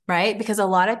right? Because a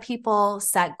lot of people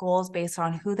set goals based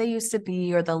on who they used to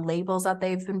be or the labels that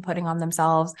they've been putting on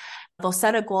themselves. They'll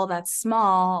set a goal that's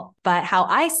small, but how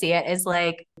I see it is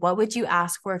like, what would you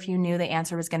ask for if you knew the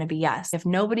answer was going to be yes? If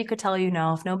nobody could tell you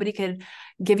no, if nobody could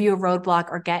give you a roadblock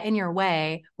or get in your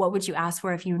way, what would you ask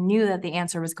for if you knew that the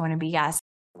answer was going to be yes?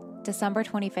 December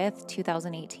 25th,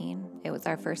 2018, it was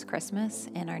our first Christmas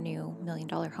in our new $1 million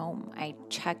home. I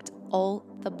checked all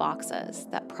the boxes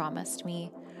that promised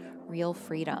me real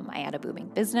freedom. I had a booming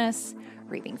business,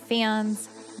 raving fans,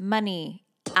 money,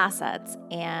 assets,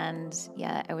 and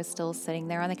yeah, I was still sitting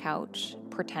there on the couch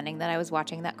pretending that I was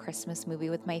watching that Christmas movie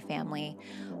with my family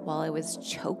while I was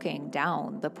choking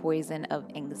down the poison of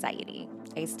anxiety.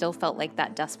 I still felt like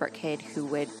that desperate kid who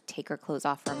would take her clothes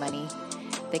off for money,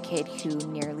 the kid who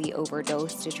nearly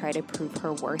overdosed to try to prove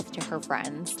her worth to her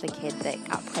friends, the kid that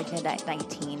got pregnant at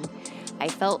 19. I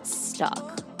felt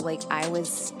stuck, like I was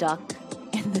stuck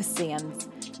in the sands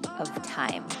of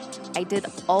time. I did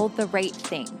all the right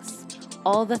things,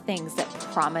 all the things that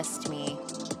promised me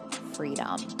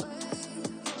freedom,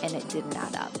 and it didn't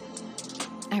add up.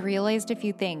 I realized a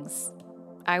few things.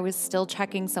 I was still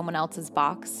checking someone else's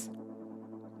box.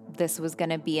 This was going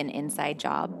to be an inside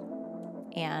job,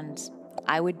 and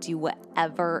I would do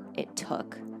whatever it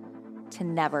took to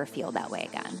never feel that way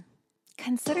again.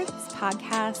 Consider this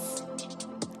podcast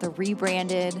the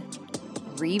rebranded,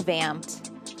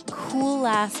 revamped,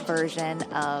 cool-ass version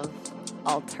of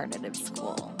Alternative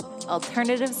School.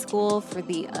 Alternative School for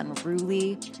the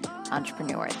unruly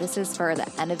entrepreneur. This is for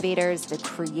the innovators, the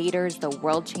creators, the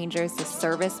world changers, the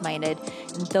service-minded,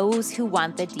 and those who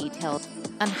want the details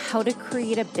on how to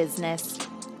create a business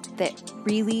that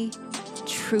really,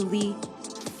 truly,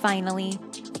 finally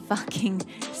fucking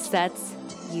sets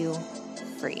you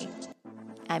free.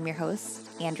 I'm your host,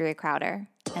 Andrea Crowder,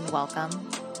 and welcome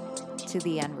to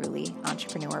the Unruly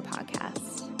Entrepreneur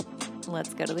Podcast.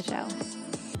 Let's go to the show.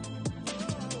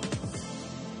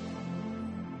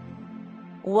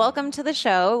 Welcome to the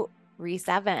show, Reese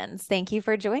Evans. Thank you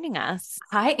for joining us.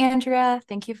 Hi, Andrea.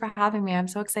 Thank you for having me. I'm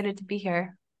so excited to be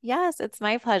here. Yes, it's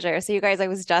my pleasure. So you guys, I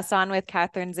was just on with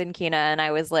Catherine Zinkina and I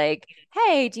was like,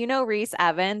 hey, do you know Reese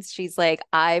Evans? She's like,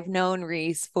 I've known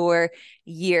Reese for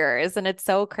years. And it's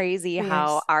so crazy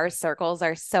how Yes. our circles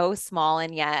are so small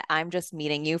and yet I'm just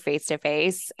meeting you face to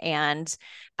face. And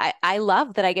I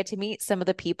love that I get to meet some of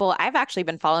the people. I've actually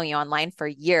been following you online for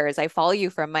years. I follow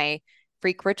you from my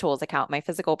Freak Rituals account, my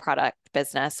physical product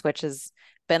business, which has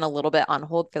been a little bit on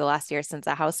hold for the last year since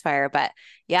a house fire. But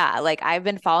yeah, like I've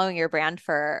been following your brand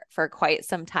for quite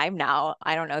some time now.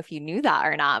 I don't know if you knew that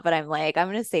or not, but I'm like, I'm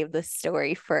going to save this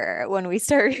story for when we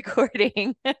start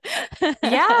recording.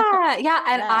 Yeah, yeah.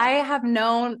 And Yeah. I have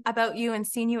known about you and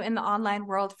seen you in the online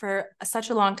world for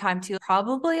such a long time too.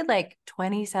 Probably like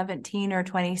 2017 or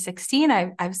 2016.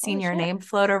 I've seen Holy your shit. name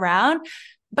float around,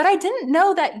 but I didn't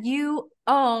know that you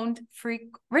owned Freak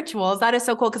Rituals. That is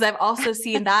so cool because I've also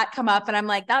seen that come up and I'm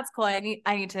like, that's cool. I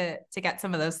need to get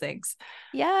some of those things.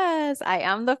 Yes, I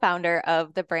am the founder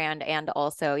of the brand. And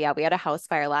also, yeah, we had a house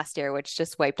fire last year, which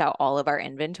just wiped out all of our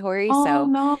inventory. Oh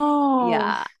So no.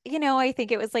 yeah. I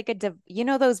think it was like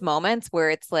those moments where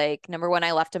it's like, number one,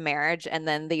 I left a marriage and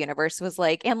then the universe was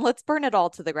like, and let's burn it all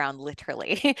to the ground,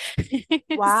 literally.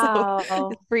 So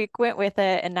Wow. frequent with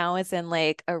it. And now it's in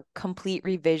like a complete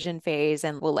revision phase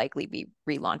and will likely be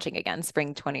relaunching again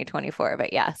spring 2024.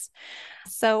 But yes.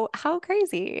 So how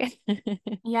crazy.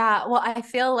 Yeah, well, I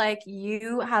feel like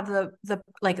you have the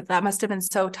like that must have been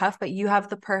so tough, but you have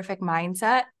the perfect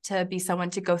mindset to be someone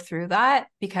to go through that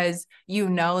because you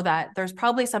know that there's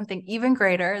probably something even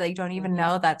greater that you don't even hmm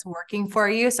know that's working for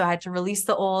you. So I had to release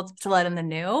the old to let in the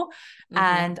new. hmm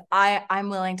And I'm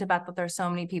willing to bet that there's so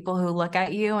many people who look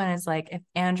at you and it's like, if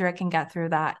Andrea can get through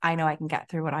that, I know I can get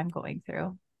through what I'm going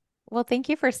through. Well, thank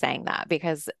you for saying that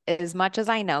because as much as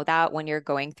I know that when you're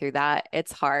going through that,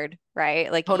 it's hard, right?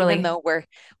 Like even Totally. though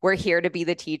we're here to be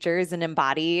the teachers and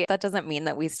embody, that doesn't mean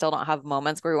that we still don't have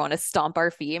moments where we want to stomp our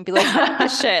feet and be like, fuck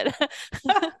this shit.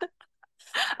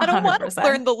 I don't want to 100%.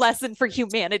 learn the lesson for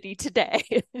humanity today.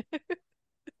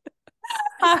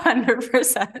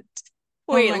 100%.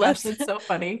 Oh Wait, my gosh, that's so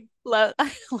funny. let,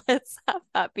 let's have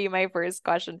that be my first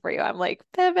question for you. I'm like,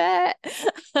 pivot.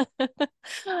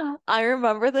 I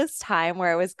remember this time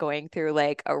where I was going through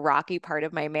like a rocky part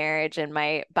of my marriage, and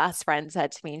my best friend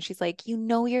said to me, and she's like,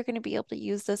 you're going to be able to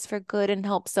use this for good and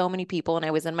help so many people. And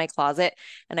I was in my closet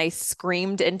and I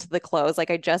screamed into the clothes,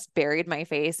 like I just buried my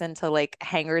face into like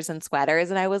hangers and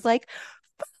sweaters. And I was like,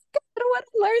 I don't want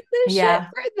to learn this shit Yeah.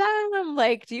 for them. I'm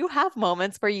like, do you have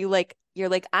moments where you're like,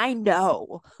 I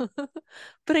know,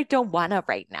 but I don't want to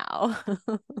right now?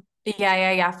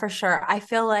 Yeah, for sure. I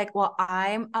feel like, well,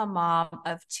 I'm a mom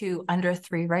of two under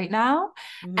three right now.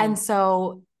 Hmm. And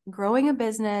so growing a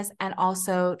business and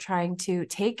also trying to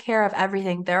take care of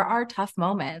everything, there are tough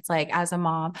moments like as a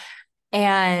mom.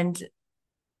 And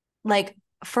like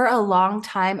for a long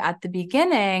time at the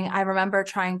beginning, I remember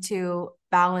trying to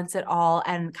balance it all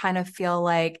and kind of feel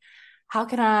like, how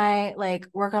can I like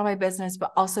work on my business,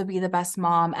 but also be the best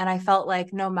mom? And I felt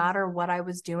like no matter what I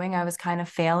was doing, I was kind of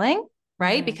failing,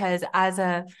 right? Hmm. Because as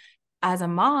a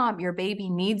mom, your baby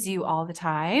needs you all the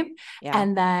time. Yeah.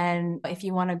 And then if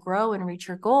you want to grow and reach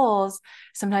your goals,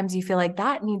 sometimes you feel like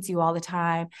that needs you all the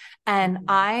time. And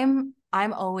Hmm.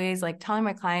 I'm always like telling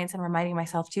my clients and reminding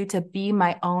myself too to be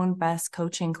my own best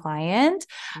coaching client.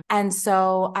 And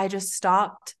so I just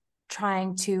stopped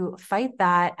trying to fight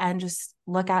that and just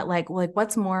look at like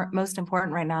what's most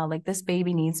important right now, like this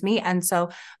baby needs me. And so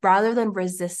rather than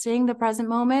resisting the present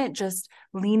moment, just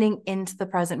leaning into the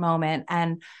present moment.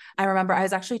 And I remember I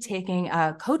was actually taking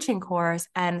a coaching course.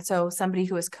 And so somebody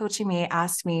who was coaching me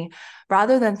asked me,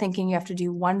 rather than thinking you have to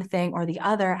do one thing or the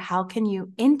other, how can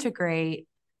you integrate?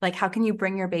 Like, how can you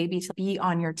bring your baby to be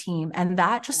on your team? And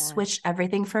that just Yeah. switched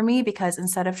everything for me because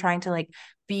instead of trying to like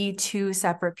be two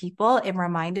separate people, it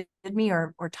reminded me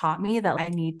or taught me that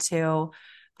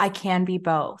I can be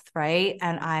both, right?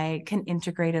 And I can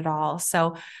integrate it all.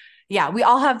 So yeah, we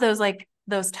all have those like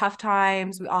those tough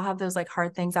times. We all have those like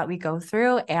hard things that we go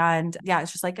through. And yeah,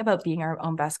 it's just like about being our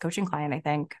own best coaching client, I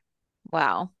think.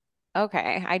 Wow.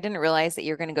 Okay. I didn't realize that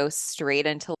you're going to go straight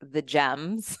into the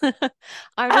gems.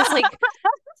 I'm just like,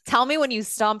 tell me when you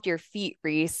stomped your feet,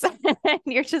 Reese. And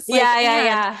you're just like, and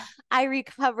Yeah. I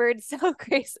recovered so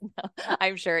gracefully. No,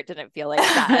 I'm sure it didn't feel like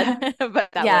that,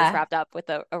 but that was Yeah. wrapped up with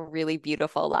a really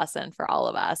beautiful lesson for all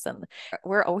of us. And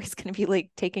we're always going to be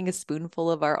like taking a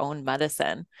spoonful of our own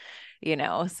medicine,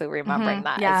 So remembering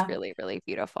that is Yeah. really, really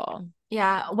beautiful.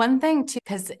 Yeah. One thing too,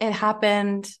 because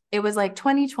it was like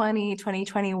 2020,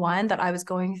 2021 that I was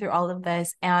going through all of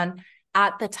this. And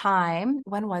at the time,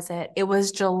 when was it? It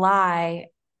was July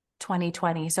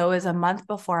 2020. So it was a month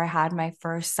before I had my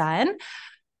first son.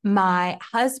 My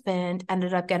husband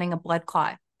ended up getting a blood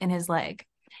clot in his leg.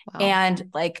 Wow. And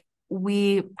like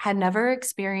we had never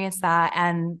experienced that.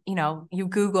 And, you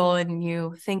Google and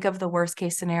you think of the worst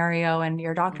case scenario and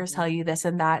your doctors Mhm. tell you this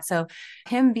and that. So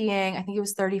him being, I think he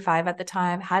was 35 at the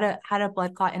time, had a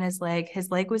blood clot in his leg.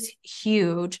 His leg was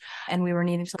huge and we were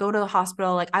needing to go to the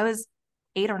hospital. Like I was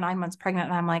 8 or 9 months pregnant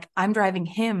and I'm like, I'm driving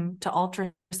him to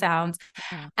ultrasounds.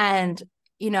 Yeah. And,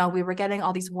 we were getting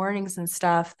all these warnings and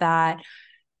stuff that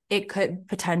it could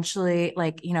potentially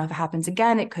if it happens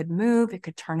again, it could move, it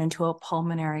could turn into a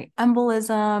pulmonary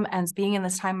embolism. And being in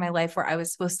this time in my life where I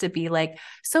was supposed to be like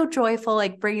so joyful,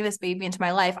 like bringing this baby into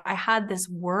my life, I had this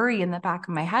worry in the back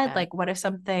of my head, Yeah. like what if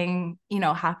something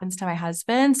happens to my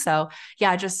husband? So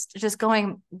yeah, just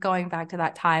going back to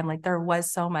that time, like there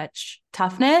was so much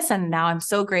toughness, and now I'm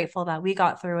so grateful that we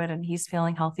got through it and he's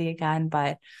feeling healthy again.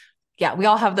 But yeah, we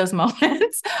all have those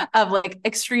moments of like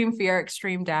extreme fear,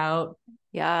 extreme doubt.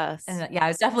 Yes. And yeah, I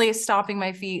was definitely stomping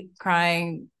my feet,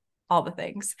 crying, all the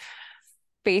things.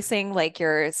 Facing like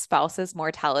your spouse's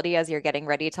mortality as you're getting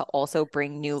ready to also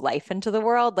bring new life into the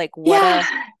world. Like Yeah,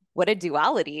 what a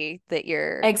duality that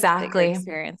you're exactly.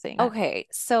 experiencing. Okay,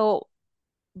 so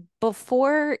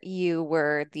before you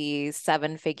were the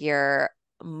seven-figure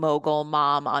mogul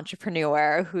mom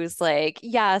entrepreneur who's like,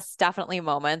 yes, definitely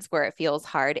moments where it feels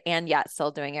hard and yet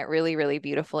still doing it really, really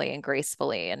beautifully and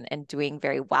gracefully and doing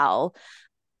very well.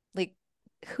 Like,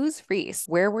 who's Reese?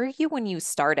 Where were you when you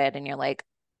started and you're like,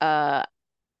 uh,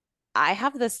 I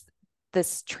have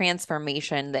this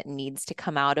transformation that needs to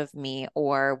come out of me,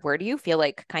 or where do you feel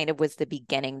like kind of was the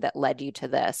beginning that led you to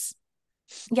this?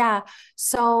 Yeah.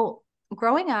 So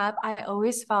growing up, I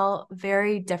always felt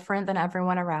very different than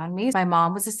everyone around me. My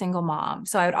mom was a single mom.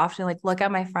 So I would often like look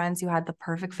at my friends who had the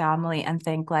perfect family and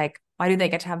think like, why do they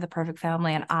get to have the perfect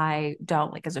family and I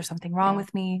don't? Like, is there something wrong Yeah.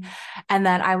 with me? And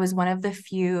then I was one of the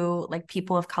few like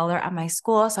people of color at my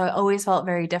school. So I always felt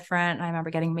very different. I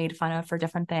remember getting made fun of for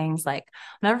different things. Like,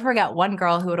 I'll never forget one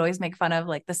girl who would always make fun of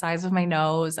like the size of my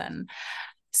nose. And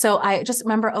so I just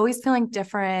remember always feeling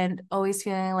different, always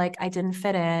feeling like I didn't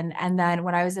fit in. And then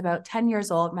when I was about 10 years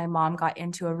old, my mom got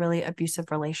into a really abusive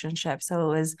relationship.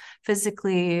 So it was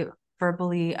physically,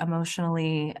 verbally,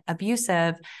 emotionally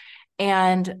abusive.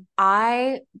 And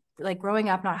I, like growing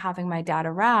up, not having my dad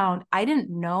around, I didn't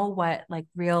know what like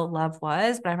real love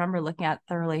was. But I remember looking at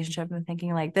the relationship and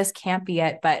thinking, like, this can't be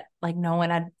it. But like, no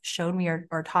one had showed me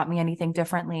or taught me anything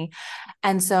differently.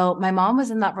 And so my mom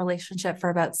was in that relationship for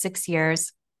about 6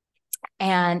 years.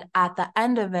 And at the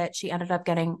end of it, she ended up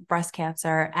getting breast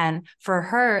cancer. And for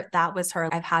her, that was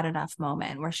her I've had enough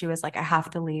moment where she was like, I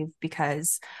have to leave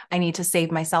because I need to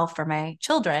save myself for my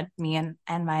children, me and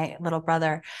my little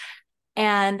brother.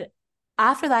 And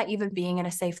after that, even being in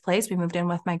a safe place, we moved in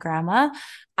with my grandma.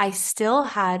 I still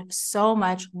had so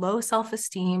much low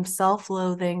self-esteem,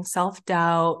 self-loathing,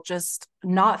 self-doubt, just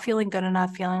not feeling good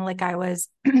enough, feeling like I was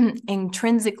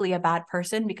intrinsically a bad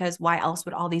person because why else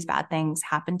would all these bad things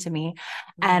happen to me?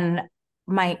 And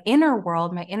my inner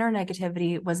world, my inner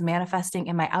negativity was manifesting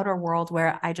in my outer world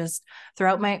where I just,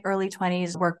 throughout my early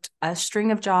 20s, worked a string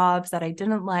of jobs that I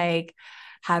didn't like,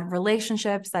 had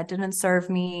relationships that didn't serve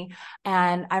me.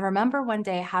 And I remember one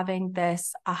day having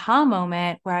this aha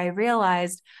moment where I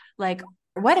realized, like,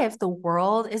 what if the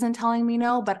world isn't telling me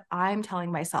no, but I'm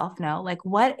telling myself no? Like,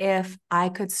 what if I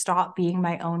could stop being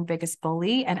my own biggest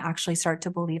bully and actually start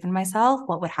to believe in myself?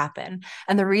 What would happen?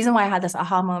 And the reason why I had this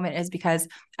aha moment is because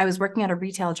I was working at a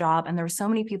retail job and there were so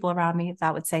many people around me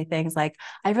that would say things like,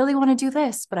 I really want to do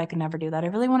this, but I could never do that. I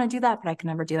really want to do that, but I could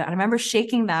never do that. And I remember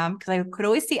shaking them because I could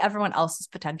always see everyone else's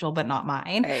potential, but not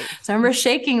mine. Right. So I remember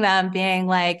shaking them, being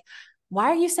like, why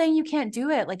are you saying you can't do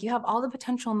it? Like, you have all the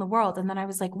potential in the world. And then I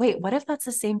was like, wait, what if that's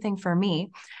the same thing for me?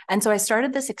 And so I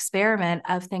started this experiment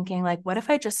of thinking, like, what if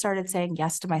I just started saying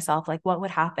yes to myself? Like, what would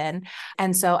happen?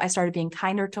 And so I started being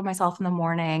kinder to myself in the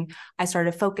morning. I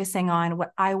started focusing on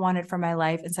what I wanted for my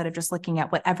life instead of just looking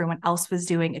at what everyone else was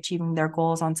doing, achieving their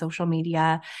goals on social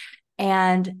media.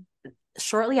 And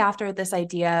shortly after, this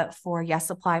idea for Yes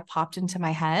Supply popped into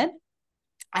my head.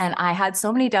 And I had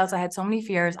so many doubts. I had so many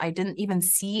fears. I didn't even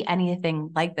see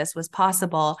anything like this was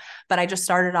possible. But I just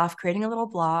started off creating a little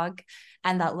blog,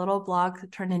 and that little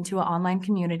blog turned into an online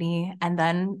community. And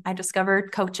then I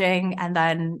discovered coaching. And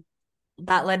then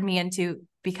that led me into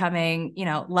becoming,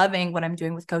 loving what I'm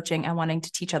doing with coaching and wanting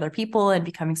to teach other people and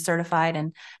becoming certified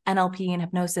in NLP and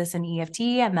hypnosis and EFT.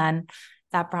 And then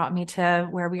that brought me to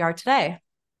where we are today.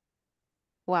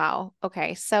 Wow.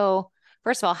 Okay. So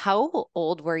first of all, how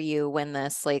old were you when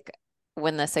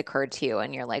when this occurred to you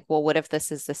and you're like, well, what if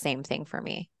this is the same thing for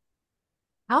me?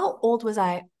 How old was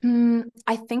I?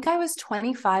 I think I was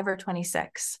 25 or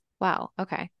 26 Wow.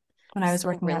 Okay. when I was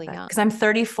Still working at really that, young. because I'm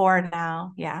 34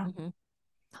 now. Yeah. Hmm.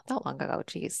 Not that long ago.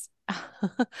 Geez.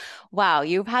 Wow,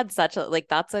 you've had such a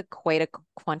that's a quite a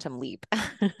quantum leap.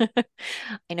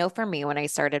 I know for me, when I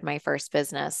started my first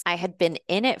business, I had been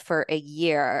in it for a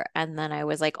year, and then I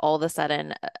was like all of a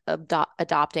sudden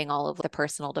adopting all of the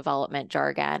personal development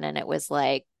jargon, and it was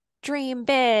like dream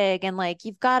big and like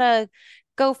you've got to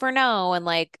go for no and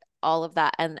like all of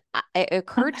that. And it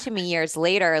occurred to me years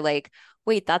later, like,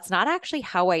 wait, that's not actually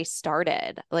how I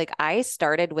started. Like I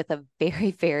started with a very,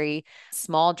 very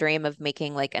small dream of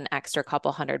making like an extra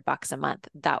couple $100 a month.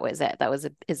 That was it. That was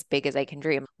as big as I can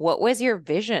dream. What was your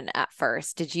vision at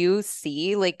first? Did you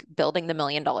see like building the $1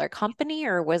 million company,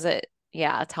 or was it,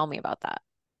 yeah, tell me about that.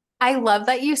 I love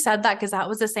that you said that because that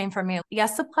was the same for me.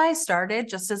 Yes Supply started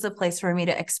just as a place for me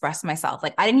to express myself.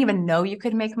 Like, I didn't even know you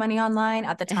could make money online.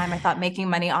 At the time, I thought making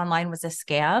money online was a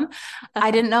scam. I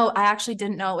actually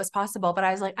didn't know it was possible, but I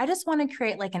was like, I just want to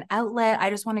create like an outlet. I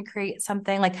just want to create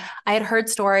something. Like, I had heard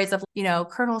stories of,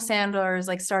 Colonel Sanders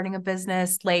like starting a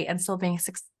business late and still being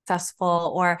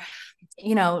successful, or,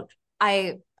 you know,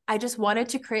 I I just wanted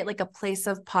to create like a place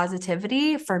of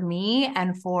positivity for me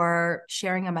and for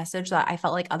sharing a message that I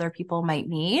felt like other people might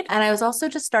need. And I was also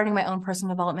just starting my own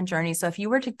personal development journey. So if you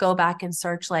were to go back and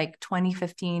search like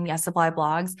 2015 Yes Supply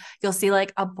blogs, you'll see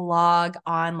like a blog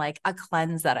on like a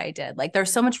cleanse that I did. Like,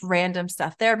 there's so much random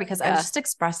stuff there because I was Yeah. just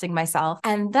expressing myself.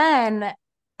 And then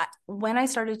when I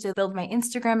started to build my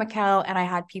Instagram account and I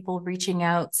had people reaching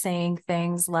out saying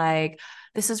things like,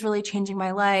 this is really changing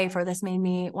my life, or this made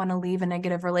me want to leave a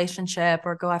negative relationship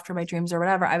or go after my dreams or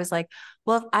whatever, I was like,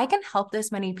 well, if I can help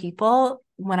this many people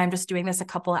when I'm just doing this a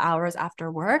couple of hours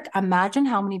after work, imagine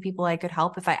how many people I could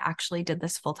help if I actually did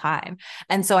this full time.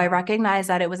 And so I recognized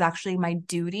that it was actually my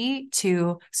duty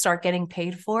to start getting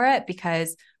paid for it,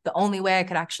 because the only way I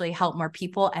could actually help more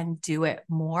people and do it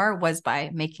more was by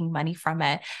making money from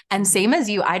it. And Mhm. same as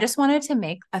you, I just wanted to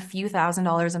make a few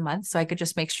 $1,000s a month so I could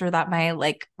just make sure that my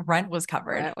like rent was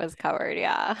covered. Rent was covered.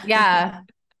 Yeah. Yeah.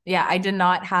 Yeah. I did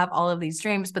not have all of these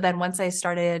dreams. But then once I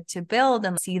started to build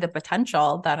and see the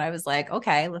potential, then I was like,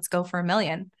 okay, let's go for a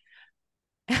million.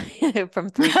 From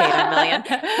 3K to a million.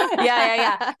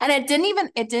 Yeah. And it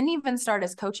didn't even start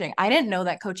as coaching. I didn't know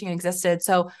that coaching existed.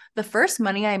 So the first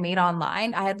money I made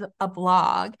online, I had a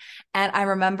blog, and I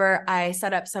remember I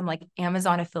set up some like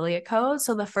Amazon affiliate codes.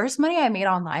 So the first money I made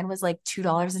online was like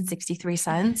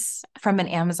 $2.63 from an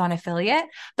Amazon affiliate.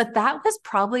 But that was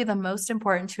probably the most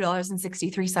important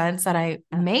 $2.63 that I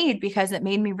made, because it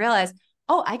made me realize,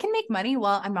 oh, I can make money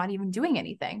while I'm not even doing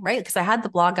anything, right? Because I had the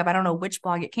blog up. I don't know which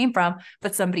blog it came from,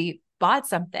 but somebody bought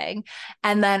something.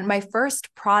 And then my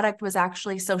first product was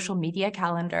actually social media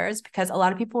calendars, because a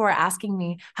lot of people were asking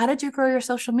me, how did you grow your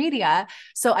social media?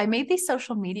 So I made these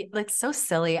social media, like, so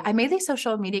silly. I made these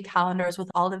social media calendars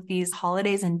with all of these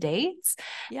holidays and dates.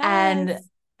 And Yes.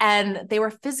 and they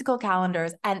were physical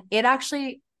calendars, and it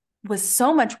actually was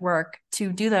so much work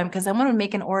to do them, because I want to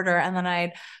make an order and then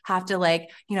I'd have to, like,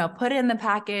 put it in the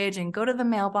package and go to the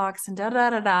mailbox and da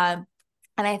da da da.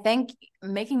 And I think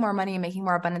making more money and making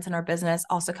more abundance in our business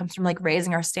also comes from like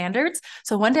raising our standards.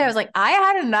 So one day I was like, I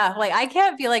had enough. Like, I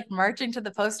can't be like marching to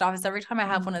the post office every time I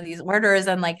have one of these orders.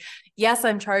 And like, yes,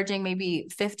 I'm charging maybe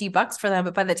 $50 for them,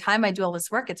 but by the time I do all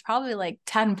this work, it's probably like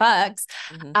 $10.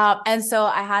 Mm-hmm. And so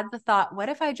I had the thought, what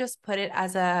if I just put it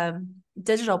as a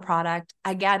digital product?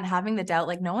 Again, having the doubt,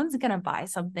 like, no one's going to buy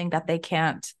something that they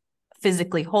can't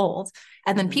physically hold.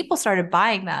 And then people started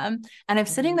buying them. And I'm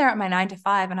sitting there at my 9 to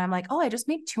 5 and I'm like, oh, I just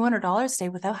made $200 today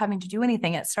without having to do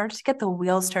anything. It started to get the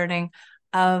wheels turning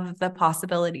of the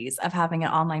possibilities of having an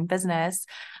online business.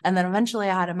 And then eventually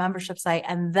I had a membership site,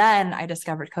 and then I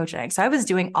discovered coaching. So I was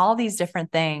doing all these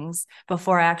different things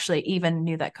before I actually even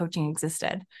knew that coaching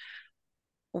existed.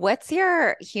 What's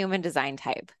your human design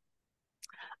type?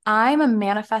 I'm a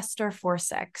manifester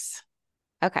 4/6.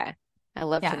 Okay. I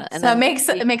love to Yeah. know. And So it then makes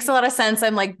it makes a lot of sense.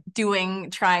 I'm like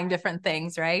trying different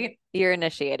things, right? you're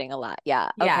initiating a lot. Yeah.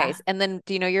 Okay. Yeah. And then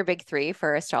do you know your big three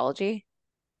for astrology?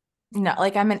 No,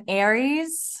 like, I'm an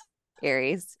Aries,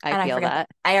 Aries. I and I feel forget that.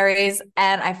 Aries,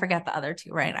 and I forget the other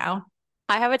two right now.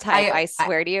 I have a type. I, I I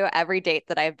swear to you, every date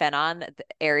that I've been on,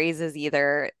 Aries is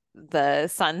either the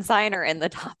sun sign or in the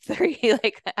top three.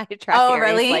 Like I attract oh,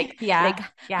 Aries, really? like Yeah.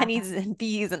 Yeah. honey's and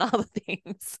bees and all the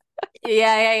things.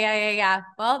 Yeah.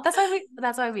 Well, that's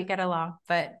why we get along.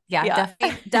 But yeah,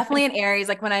 Yeah. definitely an Aries.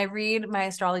 Like, when I read my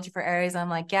astrology for Aries, I'm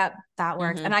like, yep, that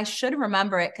works. hmm And I should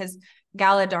remember it, because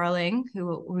Gala Darling,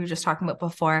 who we were just talking about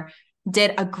before,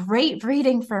 did a great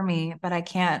reading for me, but I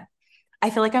can't. I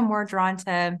feel like I'm more drawn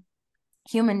to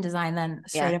human design than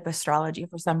straight Yeah. up astrology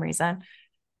for some reason.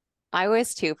 I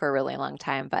was too for a really long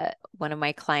time, but one of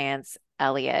my clients,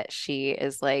 Elliot, she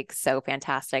is like so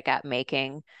fantastic at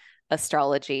making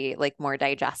astrology like more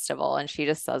digestible, and she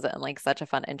just does it in like such a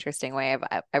fun, interesting way.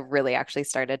 I've really actually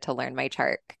started to learn my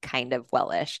chart kind of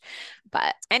wellish,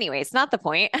 but anyways, not the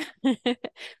point.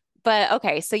 But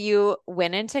okay, so you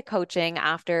went into coaching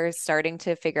after starting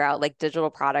to figure out like digital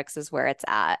products is where it's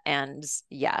at. And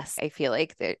yes, I feel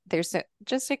like there's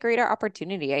just a greater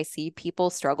opportunity. I see people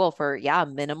struggle for, yeah,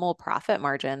 minimal profit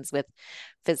margins with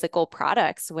physical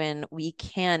products when we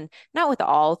can, not with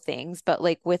all things, but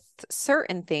like with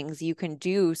certain things, you can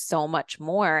do so much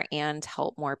more and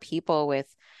help more people with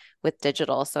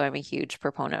digital. So I'm a huge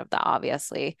proponent of that,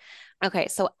 obviously. Okay,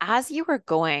 so as you were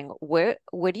going, what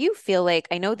do you feel like?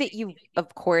 I know that you,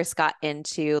 of course, got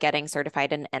into getting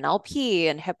certified in NLP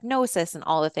and hypnosis and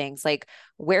all the things. Like,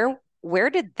 where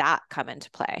did that come into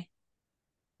play?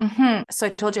 So I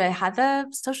told you I had the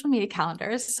social media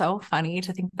calendars. So funny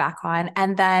to think back on.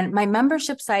 And then my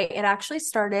membership site, it actually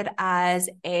started as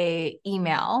a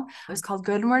email. It was called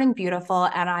Good Morning Beautiful.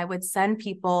 And I would send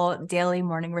people daily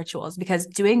morning rituals, because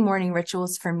doing morning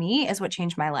rituals for me is what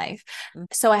changed my life. Mm.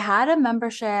 So I had a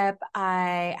membership.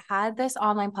 I had this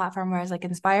online platform where I was like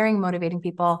inspiring, motivating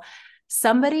people.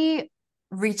 Somebody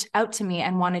reached out to me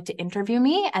and wanted to interview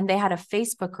me, and they had a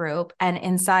Facebook group. And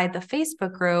inside the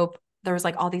Facebook group, there was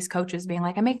like all these coaches being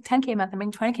like, I make 10K a month, I'm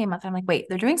making 20K a month. I'm like, wait,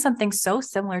 they're doing something so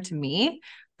similar to me,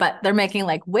 but they're making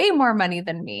like way more money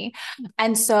than me.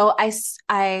 And so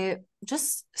I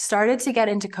just started to get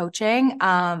into coaching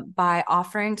by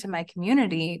offering to my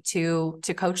community to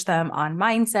coach them on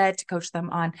mindset, to coach them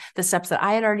on the steps that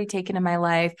I had already taken in my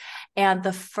life. And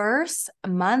the first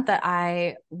month that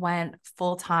I went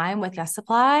full time with Yes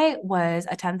Supply was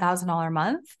a $10,000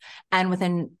 month. And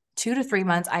within 2 to 3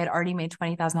 months, I had already made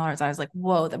 $20,000. I was like,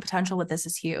 whoa, the potential with this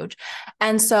is huge.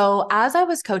 And so as I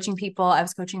was coaching people, I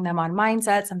was coaching them on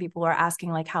mindset. Some people were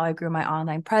asking like how I grew my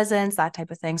online presence, that type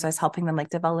of thing. So I was helping them like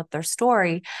develop their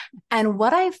story. And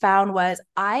what I found was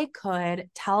I could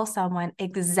tell someone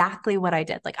exactly what I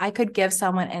did. Like, I could give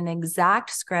someone an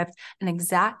exact script, an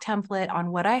exact template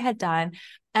on what I had done.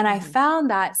 And I found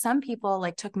that some people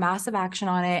like took massive action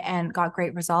on it and got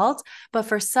great results. But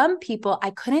for some people,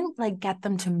 I couldn't like get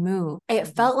them to move. It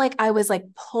felt like I was like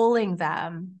pulling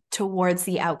them towards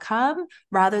the outcome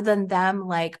rather than them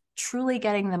like truly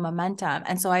getting the momentum.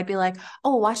 And so I'd be like,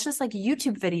 oh, watch this like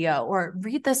YouTube video or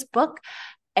read this book.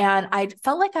 And I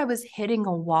felt like I was hitting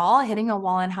a wall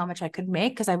in how much I could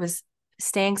make because I was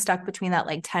staying stuck between that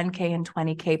like 10K and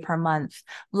 20K per month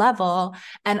level.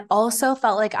 And also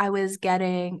felt like I was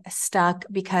getting stuck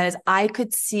because I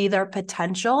could see their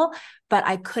potential, but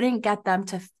I couldn't get them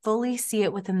to fully see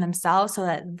it within themselves so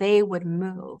that they would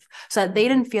move, so that they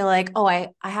didn't feel like, oh, I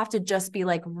have to just be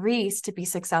like Reese to be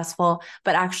successful,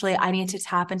 but actually I need to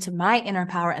tap into my inner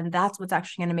power. And that's what's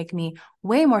actually going to make me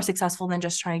way more successful than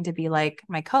just trying to be like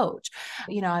my coach.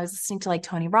 You know, I was listening to like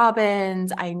Tony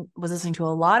Robbins. I was listening to a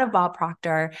lot of Bob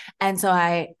Proctor. And so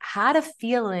I had a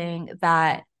feeling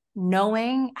that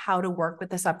knowing how to work with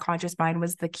the subconscious mind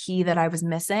was the key that I was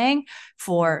missing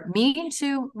for me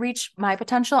to reach my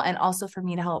potential and also for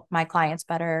me to help my clients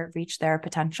better reach their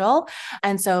potential.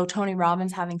 And so Tony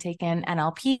Robbins, having taken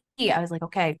NLP, I was like,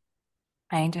 okay,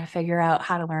 I need to figure out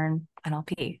how to learn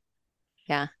NLP.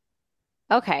 Yeah.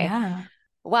 Okay. Yeah.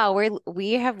 Wow,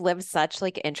 we have lived such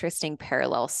like interesting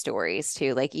parallel stories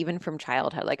too, like even from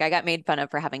childhood. Like I got made fun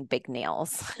of for having big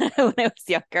nails when I was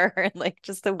younger and like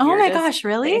just the Oh my weirdest gosh,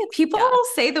 really? thing. People Yeah, will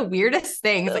say the weirdest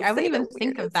things. Like they'll I wouldn't say the even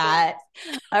think of weirdest that.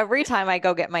 things. Every time I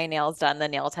go get my nails done, the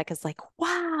nail tech is like,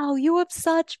 "Wow, you have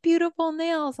such beautiful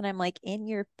nails." And I'm like, "In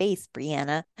your face,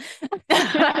 Brianna."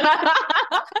 I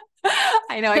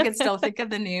know I could still think of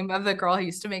the name of the girl who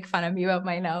used to make fun of me about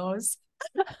my nose.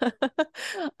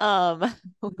 um,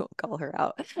 we won't call her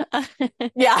out.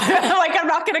 Yeah, like I'm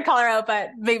not gonna call her out,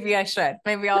 but maybe I should.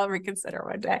 Maybe I'll reconsider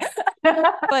one day.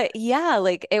 But yeah,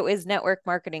 like it was network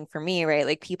marketing for me, right?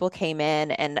 Like people came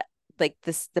in and like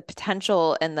this, the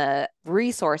potential and the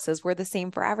resources were the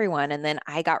same for everyone. And then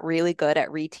I got really good at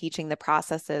reteaching the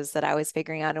processes that I was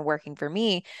figuring out and working for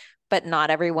me, but not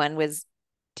everyone was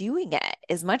doing it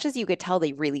as much as you could tell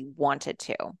they really wanted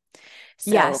to.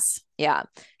 So Yes. yeah.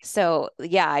 So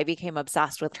yeah, I became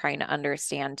obsessed with trying to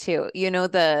understand too. You know,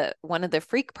 the one of the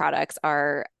freak products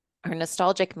are our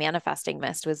nostalgic manifesting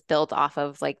mist was built off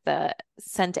of like the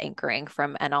scent anchoring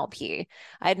from NLP.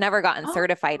 I had never gotten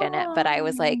certified in it, but I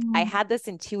was like, I Oh. had this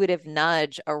intuitive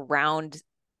nudge around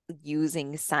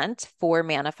using scent for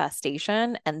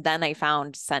manifestation. And then I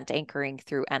found scent anchoring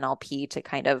through NLP to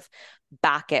kind of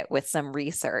back it with some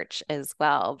research as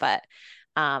well. But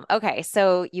okay,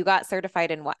 so you got certified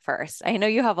in what first? I know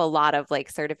you have a lot of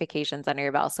like certifications under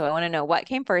your belt, so I want to know what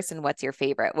came first and what's your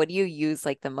favorite? What do you use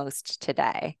like the most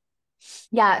today?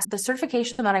 Yeah, the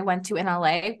certification that I went to in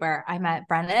LA where I met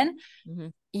Brennan, Mm-hmm.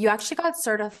 you actually got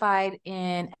certified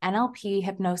in NLP,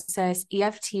 hypnosis,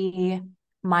 EFT,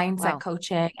 mindset Wow.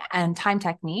 coaching, and time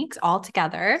techniques all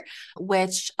together,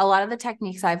 which a lot of the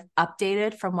techniques I've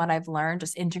updated from what I've learned,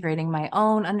 just integrating my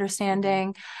own Mm-hmm.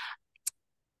 understanding.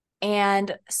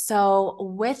 And so,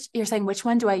 which you're saying, which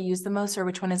one do I use the most or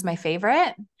which one is my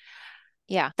favorite?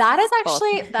 Yeah, That is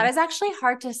both. actually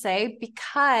hard to say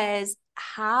because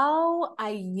how I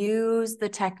use the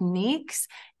techniques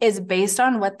is based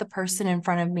on what the person in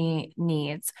front of me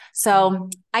needs. Mm-hmm. So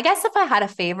I guess if I had a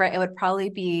favorite, it would probably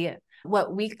be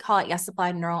what we call it Yes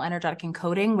Applied Neural Energetic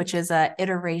Encoding, which is a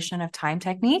iteration of time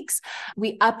techniques.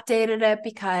 We updated it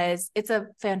because it's a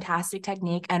fantastic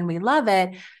technique and we love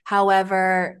it.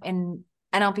 However, in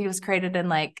NLP was created in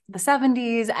like the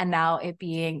 70s and now it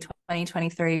being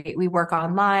 2023, we work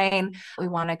online. We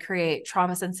want to create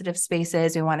trauma sensitive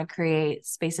spaces. We want to create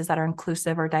spaces that are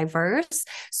inclusive or diverse.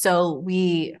 So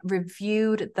we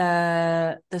reviewed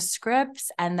the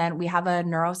scripts and then we have a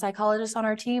neuropsychologist on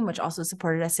our team, which also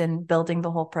supported us in building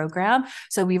the whole program.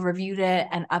 So we reviewed it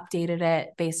and updated it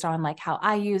based on like how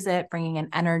I use it, bringing in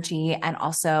energy and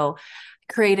also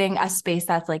creating a space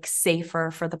that's like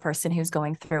safer for the person who's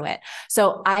going through it.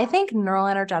 So I think neural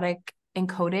energetic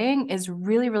encoding is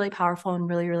really, really powerful and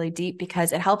really, really deep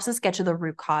because it helps us get to the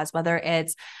root cause, whether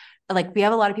it's like we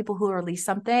have a lot of people who release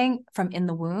something from in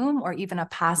the womb or even a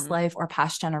past Mm-hmm. life or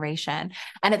past generation.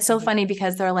 And it's so Mm-hmm. funny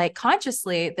because they're like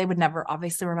consciously, they would never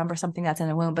obviously remember something that's in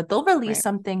the womb, but they'll release Right.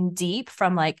 something deep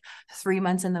from like 3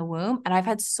 months in the womb. And I've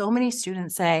had so many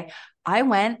students say, I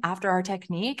went after our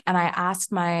technique and I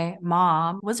asked my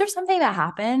mom, was there something that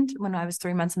happened when I was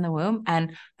 3 months in the womb?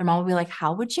 And their mom would be like,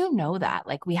 how would you know that?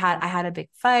 Like I had a big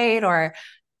fight or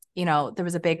there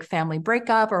was a big family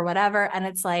breakup or whatever. And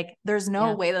it's like, there's no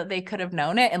Yeah. way that they could have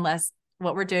known it unless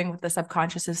what we're doing with the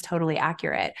subconscious is totally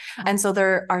accurate. And so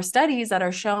there are studies that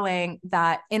are showing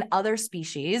that in other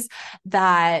species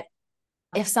that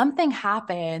if something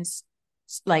happens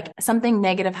like something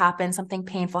negative happens, something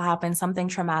painful happens, something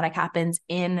traumatic happens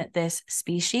in this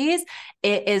species,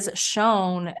 it is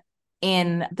shown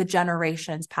in the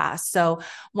generations past. So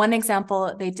one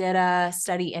example, they did a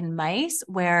study in mice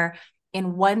where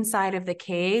in one side of the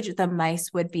cage, the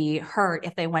mice would be hurt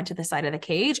if they went to the side of the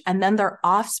cage, and then their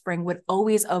offspring would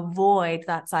always avoid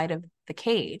that side of the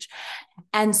cage.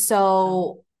 And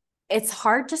so it's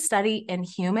hard to study in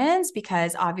humans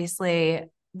because obviously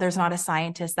there's not a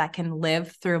scientist that can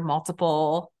live through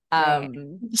multiple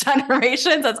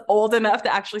generations that's old enough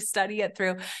to actually study it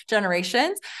through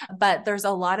generations. But there's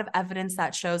a lot of evidence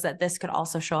that shows that this could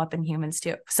also show up in humans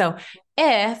too. So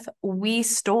if we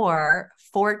store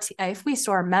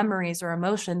memories or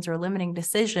emotions or limiting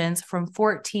decisions from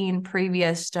 14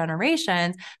 previous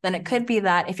generations, then it could be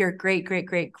that if your great great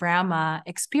great grandma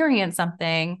experienced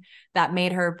something that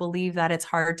made her believe that it's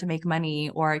hard to make money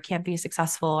or it can't be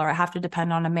successful or I have to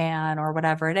depend on a man or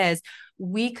whatever it is,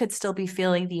 we could still be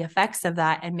feeling the effects of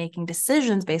that and making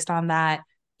decisions based on that,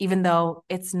 even though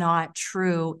it's not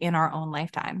true in our own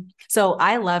lifetime. So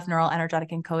I love neural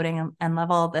energetic encoding and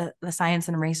love all the science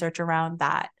and research around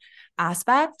that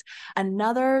aspect.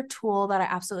 Another tool that I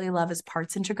absolutely love is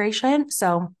parts integration.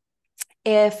 So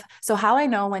how I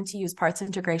know when to use parts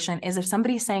integration is if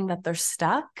somebody's saying that they're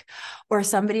stuck or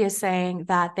somebody is saying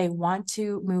that they want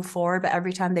to move forward, but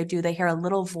every time they do, they hear a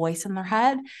little voice in their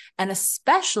head. And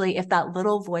especially if that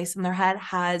little voice in their head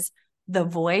has the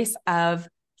voice of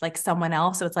like someone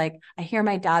else. So it's like, I hear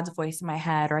my dad's voice in my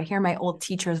head, or I hear my old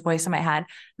teacher's voice in my head.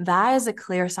 That is a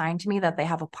clear sign to me that they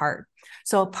have a part.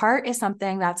 So a part is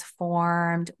something that's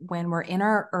formed when we're in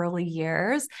our early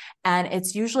years, and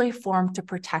it's usually formed to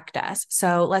protect us.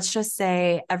 So let's just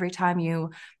say every time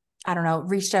you, I don't know,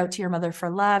 reached out to your mother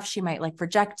for love, she might like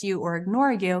reject you or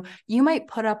ignore you. You might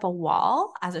put up a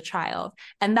wall as a child,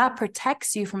 and that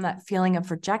protects you from that feeling of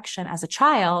rejection as a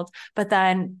child. But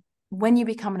then when you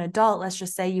become an adult, let's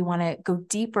just say you want to go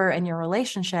deeper in your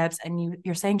relationships and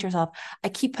you're saying to yourself, I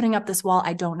keep putting up this wall.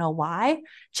 I don't know why.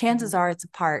 Chances are it's a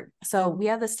part. So we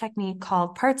have this technique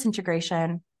called parts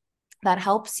integration that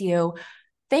helps you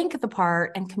thank the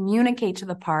part and communicate to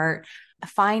the part,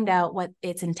 find out what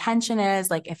its intention is,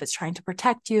 like if it's trying to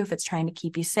protect you, if it's trying to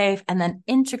keep you safe, and then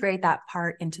integrate that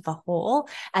part into the whole.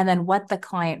 And then what the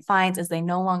client finds is they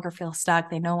no longer feel stuck.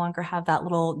 They no longer have that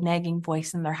little nagging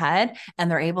voice in their head, and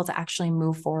they're able to actually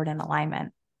move forward in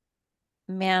alignment.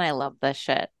 Man, I love this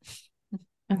shit.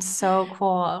 It's so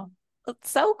cool.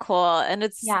 It's so cool. And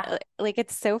it's Yeah. like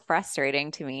it's so frustrating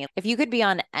to me. If you could be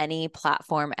on any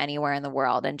platform anywhere in the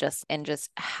world and just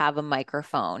have a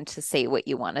microphone to say what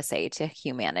you want to say to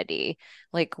humanity,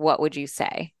 like what would you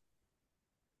say?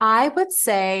 I would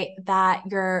say that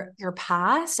your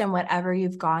past and whatever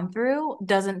you've gone through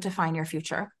doesn't define your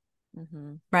future.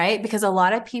 Mm-hmm. Right? Because a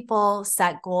lot of people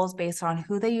set goals based on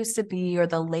who they used to be or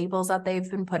the labels that they've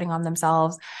been putting on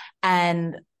themselves.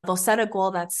 And they'll set a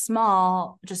goal that's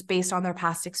small just based on their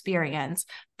past experience.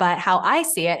 But how I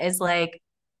see it is like,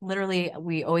 literally,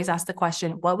 we always ask the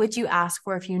question, what would you ask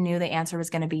for if you knew the answer was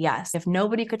going to be yes? If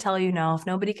nobody could tell you no, if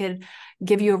nobody could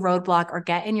give you a roadblock or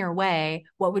get in your way,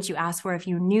 what would you ask for if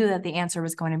you knew that the answer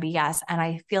was going to be yes? And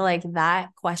I feel like that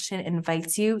question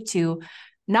invites you to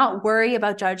not worry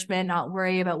about judgment, not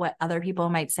worry about what other people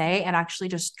might say, and actually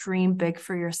just dream big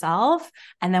for yourself.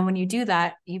 And then when you do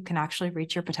that, you can actually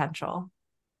reach your potential.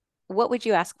 What would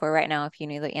you ask for right now if you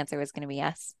knew the answer was going to be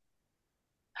yes?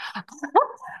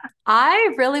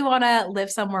 I really want to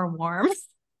live somewhere warm.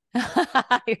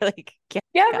 You're like, yeah,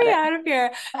 Get got me it. out of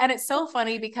here. And it's so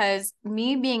funny because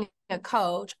me being a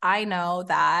coach, I know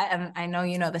that, and I know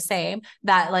you know the same,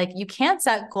 that like you can't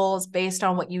set goals based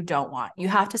on what you don't want. You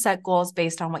have to set goals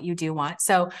based on what you do want.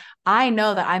 So I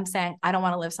know that I'm saying, I don't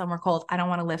want to live somewhere cold. I don't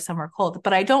want to live somewhere cold,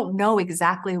 but I don't know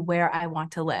exactly where I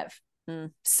want to live.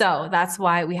 Mm. So that's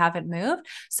why we haven't moved.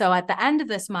 So at the end of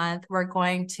this month, we're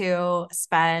going to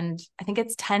spend, I think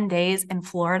it's 10 days in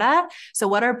Florida. So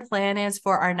what our plan is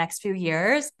for our next few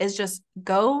years is just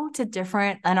go to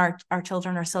different, and our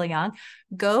children are still young,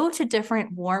 go to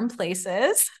different warm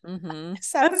places. Mm-hmm.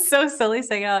 Sounds so silly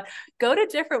saying out. Go to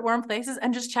different warm places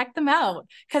and just check them out.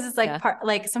 Cause it's like Yeah.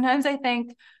 like sometimes I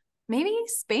think maybe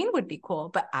Spain would be cool,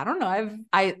 but I don't know.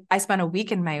 I spent a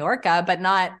week in Mallorca, but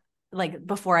not like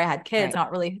before I had kids, Right.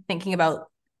 not really thinking about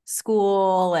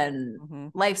school and Mm-hmm.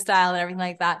 lifestyle and everything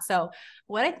like that. So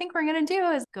what I think we're going to do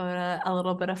is go to a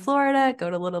little bit of Florida, go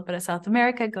to a little bit of South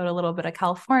America, go to a little bit of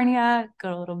California, go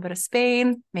to a little bit of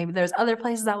Spain. Maybe there's other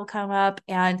places that will come up.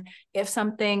 And if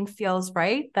something feels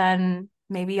right, then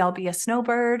maybe I'll be a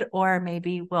snowbird or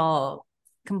maybe we'll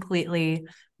completely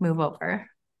move over.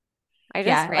 I just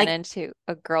Yeah. ran Like, into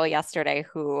a girl yesterday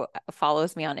who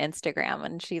follows me on Instagram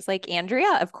and she's like,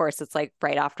 Andrea, of course, it's like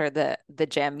right after the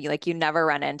gym. You never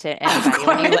run into of anybody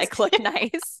when you course. like look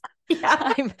nice.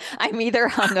 Yeah. I'm either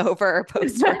hungover or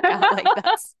post workout. Like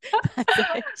that's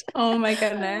it. Oh my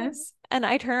goodness. And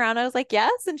I turn around, I was like,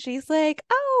 yes. And she's like,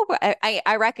 oh,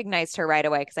 I recognized her right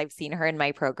away because I've seen her in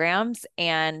my programs.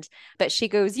 But she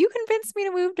goes, you convinced me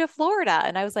to move to Florida.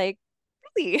 And I was like,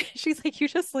 really? She's like, you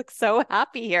just look so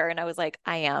happy here. And I was like,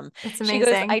 I am. It's She goes,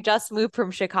 I amazing. just moved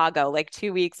from Chicago like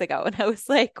 2 weeks ago. And I was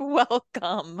like,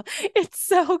 welcome. It's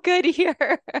so good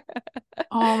here.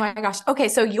 Oh my gosh. Okay,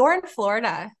 so you're in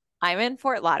Florida. I'm in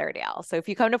Fort Lauderdale. So if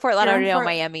you come to Fort You're in Lauderdale, Fort.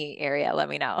 Miami area, let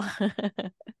me know.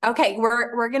 Okay,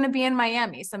 we're gonna be in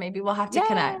Miami, so maybe we'll have to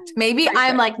connect. Yay, Maybe for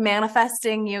I'm sure. like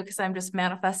manifesting you because I'm just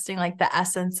manifesting like the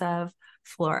essence of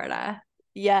Florida.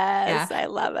 Yeah. Yes, I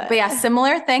love But yeah, it.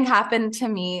 similar thing happened to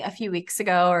me a few weeks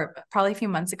ago, or probably a few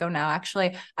months ago now,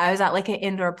 actually. I was at like an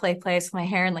indoor play place with my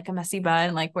hair in like a messy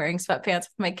bun, like wearing sweatpants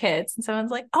with my kids. And someone's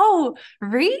like, oh,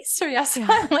 Reese? Or yes, Yeah.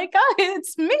 I'm like, oh,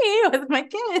 it's me with my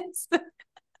kids.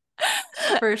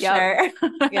 For Yep.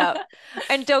 sure. Yep.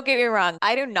 And don't get me wrong,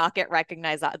 I do not get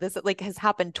recognized. This like has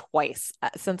happened twice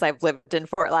since I've lived in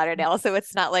Fort Lauderdale. So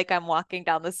it's not like I'm walking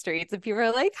down the streets and people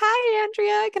are like, "Hi,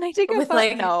 Andrea, can I take a With photo?"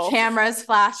 like No, cameras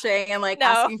flashing and like no,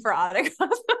 asking for autographs.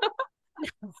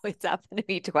 it's happened to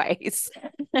me twice.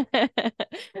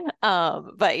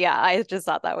 But yeah, I just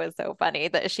thought that was so funny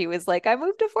that she was like, "I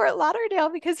moved to Fort Lauderdale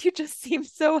because you just seem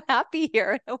so happy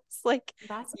here." And I was like,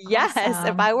 That's yes, if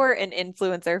I awesome. were an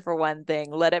influencer for one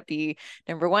thing, let it be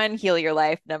number one, heal your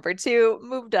life. Number two,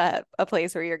 move to a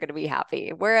place where you're going to be happy,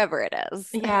 wherever it is.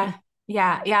 Yeah.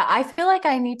 Yeah. Yeah. I feel like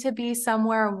I need to be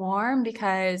somewhere warm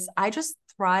because I just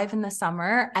thrive in the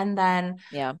summer. And then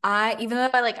Yeah. even though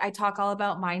I talk all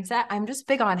about mindset, I'm just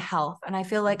big on health. And I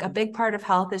feel like a Hmm. big part of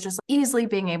health is just easily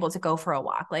being able to go for a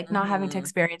walk, like not having to Hmm.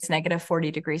 experience negative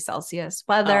 40 degrees Celsius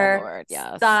Oh, weather, Lord.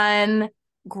 Yes. sun,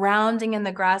 grounding in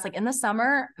the grass. Like in the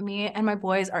summer, me and my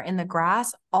boys are in the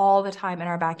grass all the time in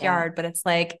our Yeah. backyard, but it's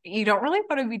like you don't really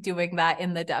want to be doing that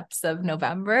in the depths of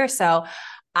November. So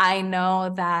I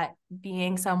know that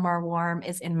being somewhere warm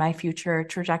is in my future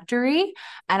trajectory.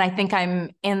 And I think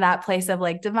I'm in that place of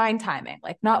like divine timing,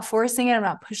 like not forcing it, I'm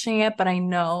not pushing it, but I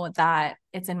know that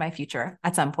it's in my future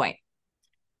at some point.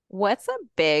 What's a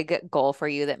big goal for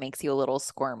you that makes you a little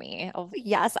squirmy? Oh,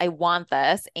 yes, I want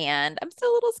this, and I'm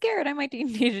still a little scared. I might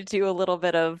need to do a little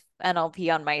bit of NLP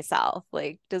on myself.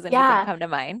 Like, does anything Yeah. come to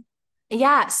mind?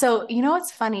 Yeah. So, you know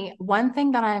what's funny? One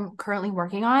thing that I'm currently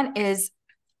working on is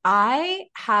I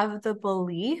have the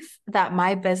belief that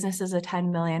my business is a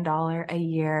 $10 million a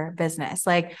year business.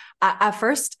 Like at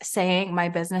first saying my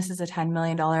business is a $10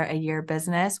 million a year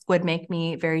business would make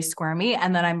me very squirmy.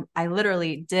 And then I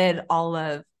literally did all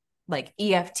of like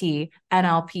EFT,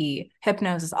 NLP,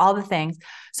 hypnosis, all the things.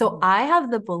 So Mhm. I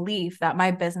have the belief that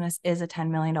my business is a $10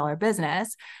 million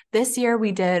business. This year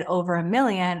we did over a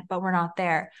million, but we're not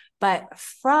there. But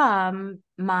from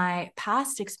my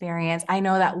past experience, I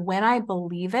know that when I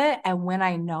believe it and when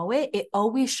I know it, it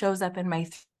always shows up in my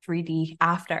 3D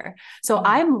after. So Mhm.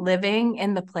 I'm living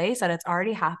in the place that it's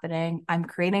already happening. I'm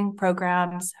creating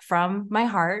programs from my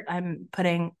heart. I'm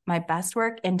putting my best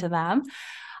work into them.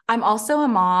 I'm also a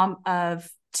mom of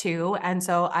two. And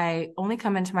so I only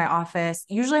come into my office,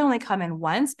 usually only come in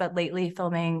once, but lately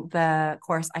filming the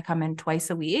course, I come in twice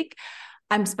a week.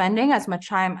 I'm spending as much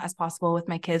time as possible with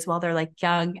my kids while they're like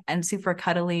young and super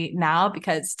cuddly now,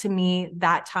 because to me,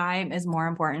 that time is more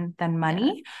important than Yeah.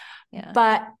 money. Yeah.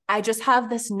 But I just have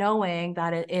this knowing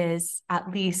that it is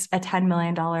at least a $10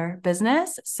 million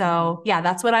business. Hmm. So yeah,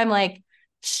 that's what I'm like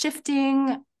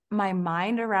shifting my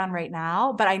mind around right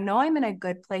now. But I know I'm in a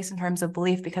good place in terms of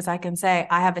belief because I can say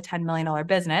I have a $10 million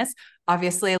business.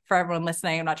 Obviously, for everyone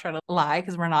listening, I'm not trying to lie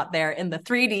because we're not there in the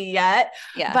 3D yet,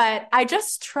 Yeah. but I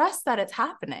just trust that it's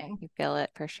happening. You feel it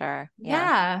for sure.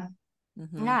 Yeah. Yeah.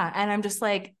 Hmm. Yeah. And I'm just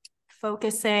like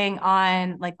focusing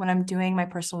on like when I'm doing my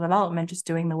personal development, just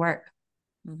doing the work.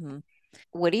 Hmm.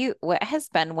 What has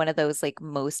been one of those like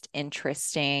most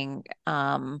interesting,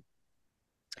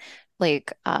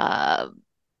 like,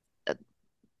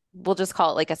 we'll just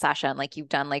call it like a session, like you've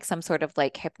done like some sort of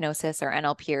like hypnosis or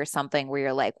NLP or something where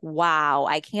you're like, wow,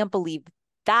 I can't believe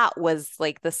that was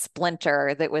like the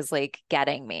splinter that was like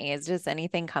getting me. Is just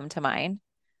anything come to mind?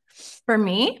 For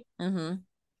me, Mm-hmm.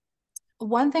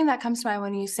 one thing that comes to mind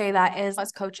when you say that is,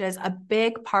 as coaches, a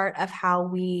big part of how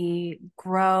we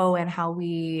grow and how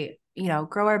we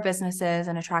grow our businesses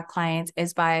and attract clients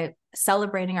is by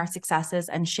celebrating our successes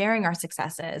and sharing our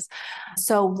successes.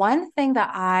 So one thing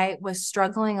that I was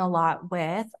struggling a lot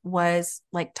with was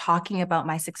like talking about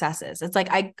my successes. It's like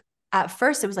at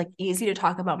first it was like easy to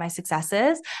talk about my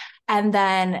successes. And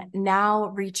then now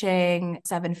reaching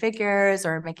 7 figures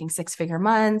or making 6-figure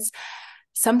months,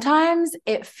 sometimes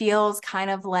it feels kind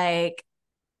of like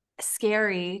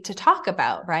scary to talk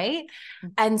about, right?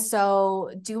 And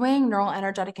so doing neural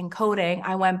energetic encoding,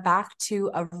 I went back to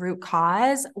a root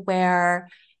cause where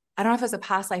I don't know if it was a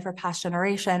past life or past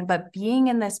generation, but being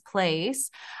in this place,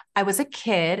 I was a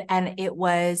kid and it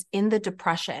was in the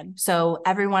depression. So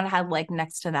everyone had like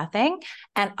next to nothing.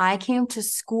 And I came to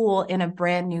school in a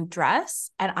brand new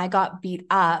dress and I got beat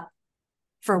up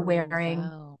for wearing,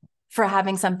 Wow. for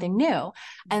having something new.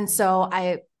 And so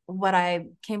what I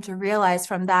came to realize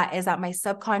from that is that my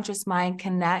subconscious mind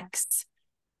connects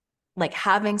like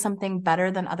having something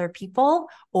better than other people,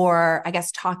 or I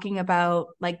guess talking about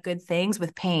like good things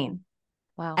with pain.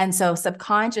 Wow. And so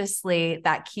subconsciously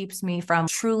that keeps me from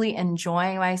truly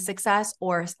enjoying my success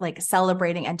or like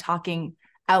celebrating and talking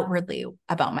outwardly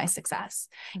about my success.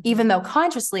 Even though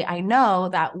consciously I know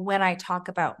that when I talk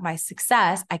about my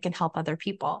success, I can help other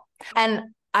people. And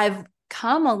I've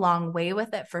come a long way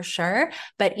with it for sure.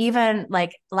 But even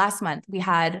like last month, we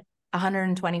had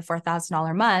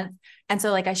 $124,000 month. And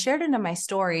so like I shared it in my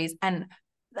stories, and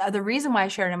the reason why I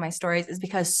shared it in my stories is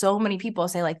because so many people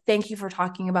say like, thank you for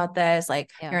talking about this. Like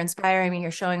Yeah. you're inspiring me,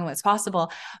 you're showing what's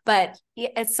possible. But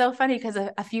it's so funny because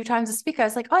a few times this week I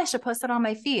was like, oh, I should post it on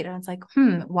my feed. And it's like,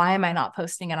 why am I not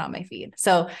posting it on my feed?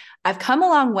 So I've come a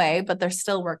long way, but there's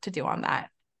still work to do on that.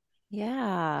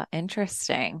 Yeah,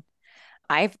 interesting.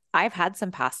 I've had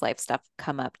some past life stuff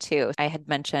come up too. I had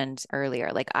mentioned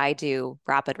earlier, like I do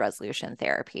rapid resolution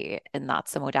therapy, and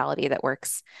that's the modality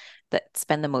that's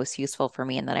been the most useful for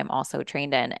me and that I'm also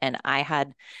trained in. And I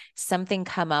had something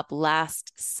come up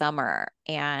last summer,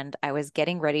 and I was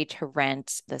getting ready to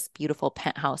rent this beautiful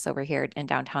penthouse over here in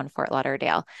downtown Fort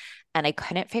Lauderdale. And I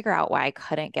couldn't figure out why I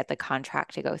couldn't get the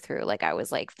contract to go through. Like I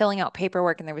was like filling out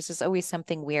paperwork and there was just always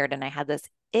something weird. And I had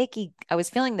I was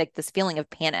feeling like this feeling of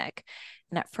panic.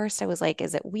 And at first I was like,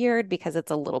 is it weird because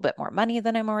it's a little bit more money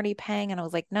than I'm already paying? And I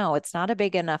was like, no, it's not a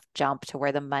big enough jump to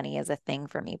where the money is a thing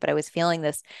for me. But I was feeling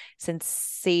this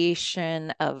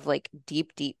sensation of like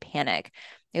deep, deep panic.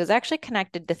 It was actually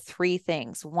connected to 3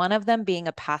 things. One of them being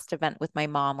a past event with my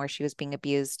mom where she was being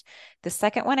abused. The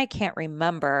second one I can't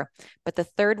remember, but the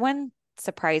third one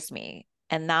surprised me.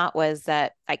 And that was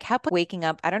that I kept waking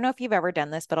up. I don't know if you've ever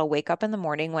done this, but I'll wake up in the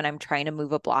morning when I'm trying to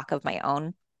move a block of my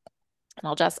own. And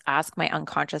I'll just ask my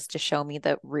unconscious to show me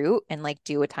the route and like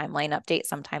do a timeline update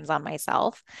sometimes on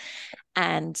myself.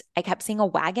 And I kept seeing a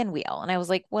wagon wheel. And I was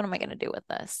like, what am I going to do with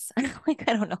this? Like,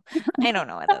 I don't know. I don't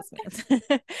know what this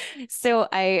means. So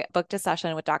I booked a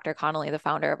session with Dr. Connolly, the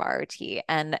founder of ROT.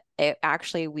 And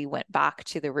we went back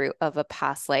to the root of a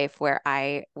past life where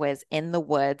I was in the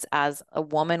woods as a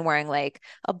woman wearing like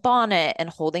a bonnet and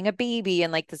holding a baby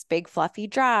and like this big fluffy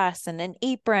dress and an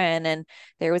apron. And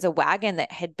there was a wagon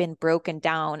that had been broken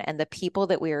down, and the people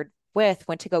that we were with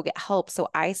went to go get help. So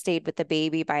I stayed with the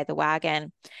baby by the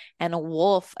wagon, and a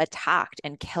wolf attacked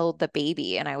and killed the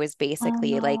baby. And I was Oh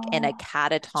basically like in a no,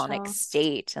 catatonic chills.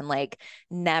 state and like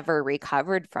never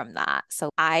recovered from that. So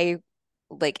I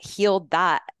like healed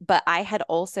that. But I had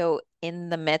also, in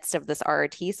the midst of this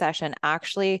RRT session,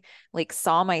 actually like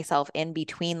saw myself in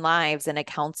between lives in a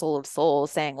council of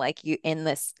souls saying, like, you in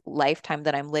this lifetime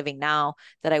that I'm living now,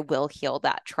 that I will heal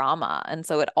that trauma. And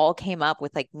so it all came up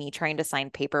with like me trying to sign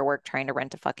paperwork, trying to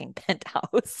rent a fucking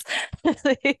penthouse.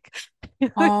 Like,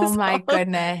 it Oh was my all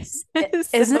goodness.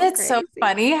 Isn't so it so crazy.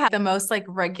 funny how the most like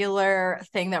regular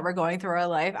thing that we're going through our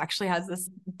life actually has this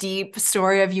deep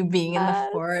story of you being in the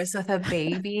Yes. forest with a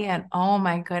baby? And oh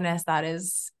my goodness, that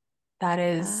is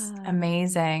Yeah.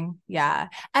 amazing. Yeah.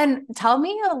 And tell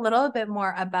me a little bit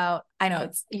more about, I know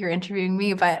you're interviewing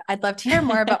me, but I'd love to hear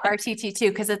more about RTT too,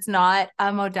 because it's not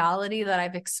a modality that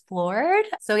I've explored.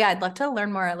 So yeah, I'd love to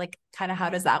learn more, like kind of how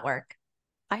does that work?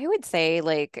 I would say,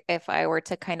 like, if I were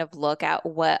to kind of look at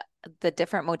what the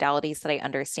different modalities that I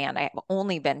understand, I have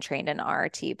only been trained in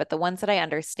RT, but the ones that I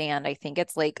understand, I think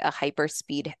it's like a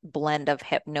hyperspeed blend of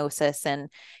hypnosis and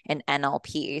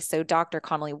NLP. So Dr.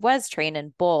 Connolly was trained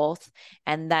in both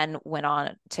and then went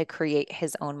on to create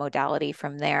his own modality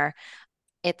from there.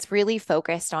 It's really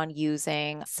focused on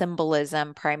using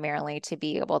symbolism primarily to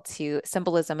be able to,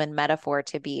 symbolism and metaphor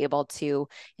to be able to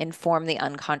inform the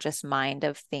unconscious mind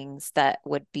of things that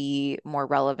would be more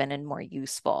relevant and more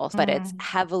useful. But it's Mm,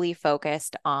 heavily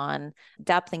focused on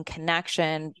depth and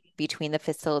connection between the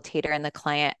facilitator and the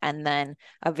client, and then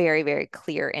a very, very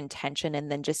clear intention,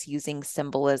 and then just using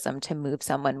symbolism to move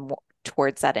someone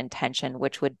towards that intention,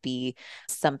 which would be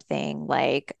something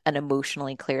like an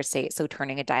emotionally clear state. So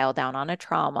turning a dial down on a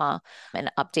trauma and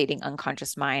updating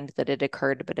unconscious mind that it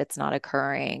occurred, but it's not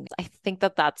occurring. I think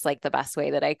that that's like the best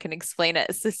way that I can explain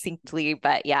it succinctly.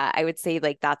 But yeah, I would say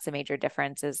like that's a major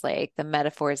difference, is like the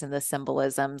metaphors and the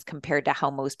symbolisms compared to how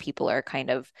most people are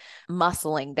kind of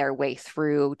muscling their way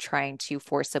through trying to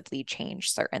forcibly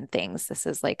change certain things. This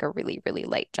is like a really, really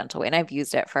light, gentle way. And I've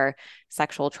used it for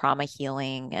sexual trauma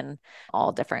healing and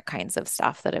all different kinds of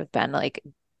stuff that have been like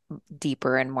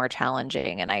deeper and more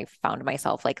challenging. And I found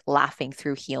myself like laughing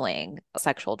through healing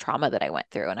sexual trauma that I went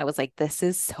through. And I was like, this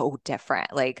is so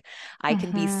different. Like I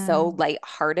can be so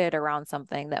lighthearted around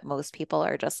something that most people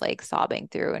are just like sobbing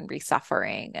through and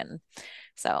re-suffering. And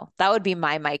so that would be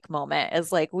my mic moment,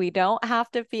 is like, we don't have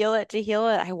to feel it to heal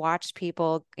it. I watched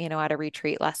people, at a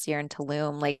retreat last year in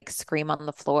Tulum, like scream on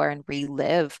the floor and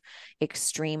relive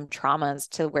extreme traumas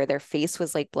to where their face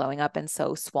was like blowing up and so Oh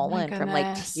my swollen from like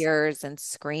goodness. tears and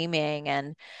screaming.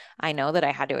 And I know that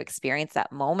I had to experience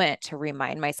that moment to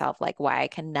remind myself like why I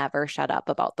can never shut up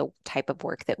about the type of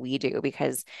work that we do,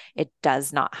 because it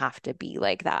does not have to be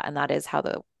like that. And that is how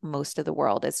the most of the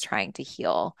world is trying to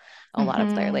heal a lot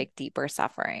of their like deeper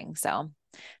suffering. So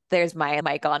there's my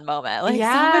mic on moment. Like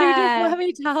somebody just Yeah. let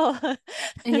me tell.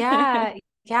 Yeah.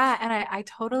 Yeah. And I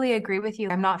totally agree with you.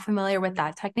 I'm not familiar with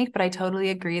that technique, but I totally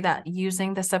agree that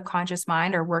using the subconscious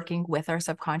mind or working with our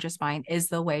subconscious mind is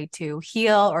the way to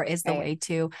heal, or is the Right. way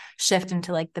to shift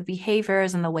into like the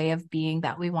behaviors and the way of being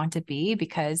that we want to be,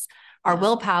 because our Yeah.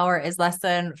 willpower is less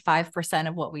than 5%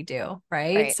 of what we do.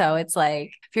 Right. Right. So it's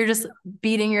like, if you're just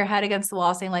beating your head against the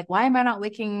wall saying like, why am I not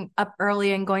waking up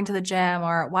early and going to the gym?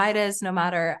 Or why does, no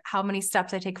matter how many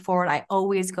steps I take forward, I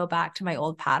always go back to my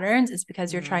old patterns? It's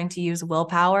because you're Mm-hmm. trying to use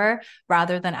willpower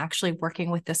rather than actually working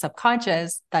with the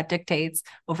subconscious that dictates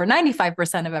over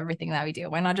 95% of everything that we do.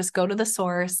 Why not just go to the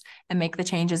source and make the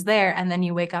changes there? And then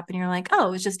you wake up and you're like,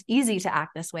 oh, it's just easy to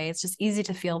act this way. It's just easy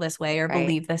to feel this way, or Right.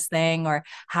 believe this thing, or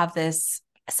have this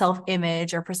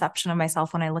self-image or perception of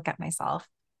myself when I look at myself.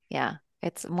 Yeah.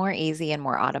 It's more easy and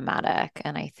more automatic.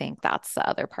 And I think that's the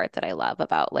other part that I love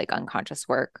about like unconscious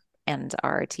work and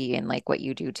RT, and like what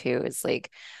you do too, is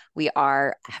like we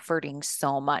are efforting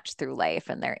so much through life,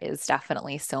 and there is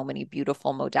definitely so many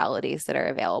beautiful modalities that are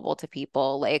available to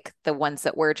people. Like the ones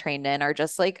that we're trained in are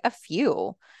just like a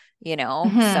few,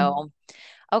 Mm-hmm. So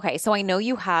okay, so I know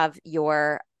you have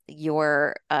your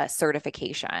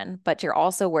certification, but you're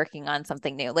also working on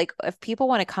something new. Like if people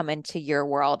want to come into your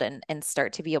world and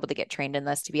start to be able to get trained in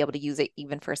this, to be able to use it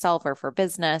even for self or for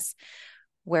business,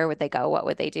 where would they go? What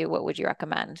would they do? What would you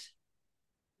recommend?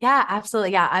 Yeah,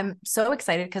 absolutely. Yeah, I'm so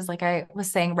excited because, like I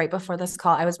was saying right before this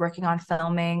call, I was working on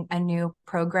filming a new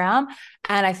program.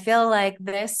 And I feel like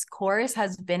this course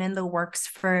has been in the works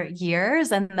for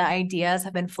years, and the ideas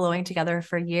have been flowing together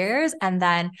for years. And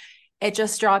then it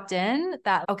just dropped in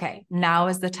that, okay, now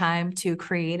is the time to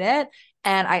create it.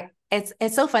 And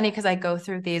it's so funny because I go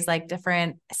through these like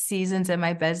different seasons in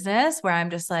my business where I'm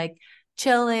just like,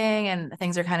 chilling and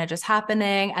things are kind of just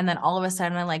happening. And then all of a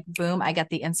sudden, like, boom, I get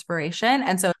the inspiration.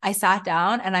 And so I sat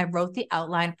down and I wrote the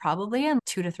outline probably in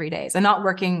 2 to 3 days. I'm not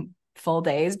working full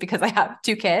days because I have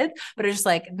two kids, but it's just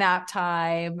like nap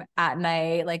time at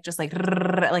night, like just like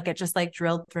it just like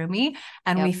drilled through me.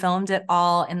 And we Yep. filmed it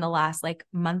all in the last like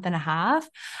month and a half.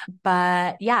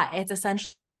 But yeah, it's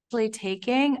essentially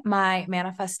taking my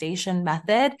manifestation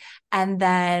method and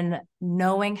then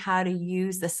knowing how to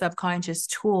use the subconscious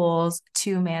tools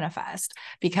to manifest,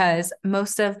 because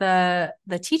most of the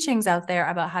teachings out there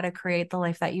about how to create the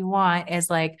life that you want is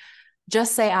like,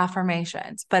 just say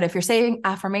affirmations. But if you're saying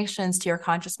affirmations to your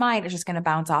conscious mind, it's just going to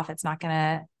bounce off. It's not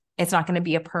going to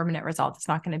be a permanent result. It's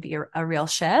not going to be a real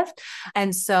shift.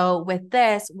 And so with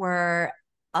this, we're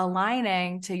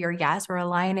aligning to your yes, we're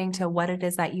aligning to what it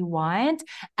is that you want,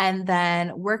 and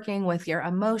then working with your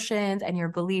emotions and your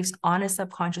beliefs on a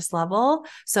subconscious level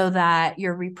so that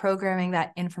you're reprogramming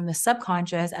that in from the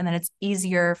subconscious. And then it's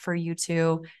easier for you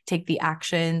to take the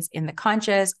actions in the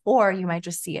conscious, or you might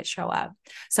just see it show up.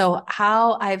 So,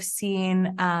 how I've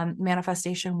seen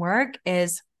manifestation work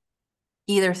is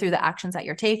either through the actions that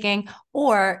you're taking,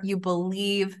 or you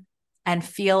believe and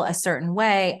feel a certain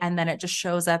way, and then it just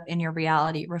shows up in your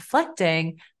reality,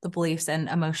 reflecting the beliefs and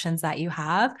emotions that you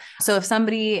have. So if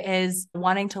somebody is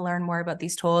wanting to learn more about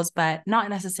these tools, but not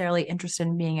necessarily interested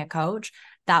in being a coach,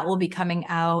 that will be coming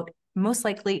out most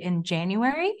likely in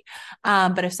January.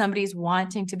 But if somebody's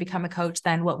wanting to become a coach,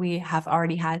 then what we have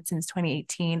already had since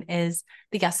 2018 is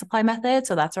the guest supply method.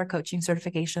 So that's our coaching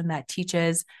certification that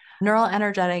teaches neural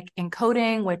energetic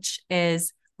encoding, which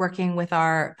is working with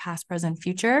our past, present,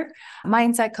 future,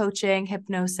 mindset coaching,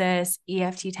 hypnosis,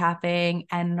 EFT tapping,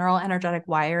 and neural energetic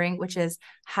wiring, which is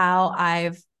how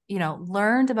I've,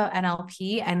 learned about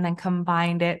NLP and then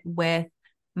combined it with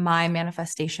my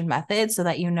manifestation method so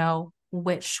that you know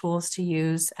which tools to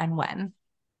use and when.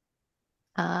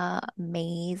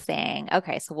 Amazing.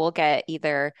 Okay, so we'll get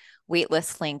either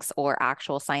waitlist links or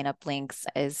actual sign up links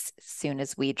as soon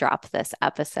as we drop this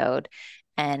episode.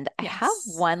 And I have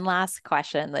one last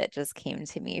question that just came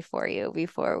to me for you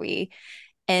before we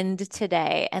end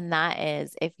today. And that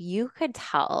is, if you could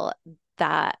tell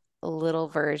that little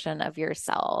version of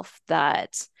yourself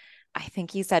that I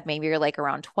think you said maybe you're like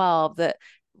around 12, the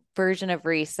version of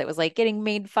Reese that was like getting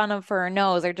made fun of for her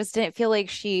nose or just didn't feel like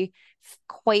she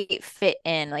quite fit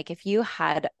in. Like if you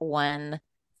had one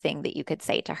thing that you could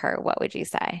say to her, what would you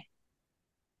say?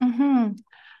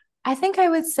 I think I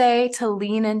would say to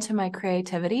lean into my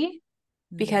creativity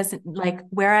because like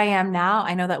where I am now,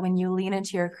 I know that when you lean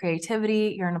into your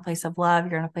creativity, you're in a place of love,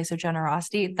 you're in a place of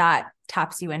generosity that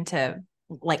taps you into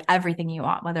like everything you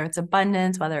want, whether it's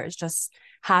abundance, whether it's just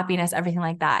happiness, everything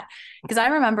like that. Because I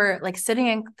remember like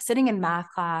sitting in math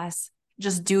class,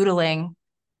 just doodling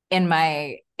in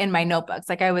my notebooks.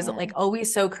 Like I was like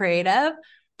always so creative,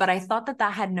 but I thought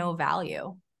that had no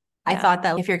value. I thought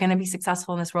that if you're going to be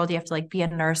successful in this world, you have to like be a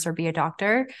nurse or be a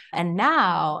doctor. And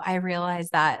now I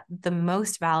realize that the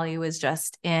most value is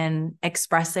just in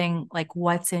expressing like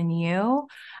what's in you.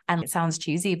 And it sounds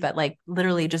cheesy, but like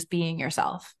literally just being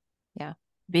yourself. Yeah.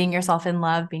 Being yourself in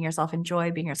love, being yourself in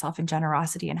joy, being yourself in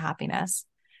generosity and happiness.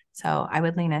 So I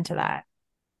would lean into that.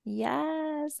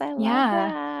 Yes, I love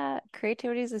that.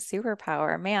 Creativity is a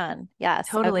superpower, man. Yes.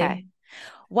 Totally. Okay.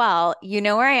 Well, you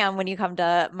know where I am when you come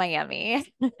to Miami.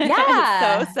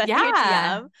 Yeah. So send me a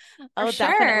DM. I'll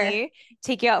definitely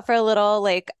take you out for a little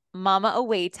like mama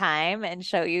away time and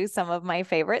show you some of my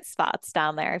favorite spots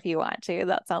down there if you want to.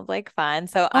 That sounds like fun.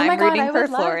 So I'm rooting for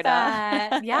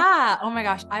Florida. Yeah. Oh my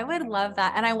gosh. I would love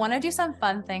that. And I want to do some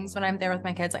fun things when I'm there with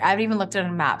my kids. Like I haven't even looked at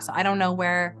a map, so I don't know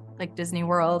where like Disney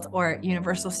World or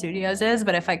Universal Studios is,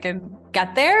 but if I can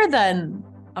get there, then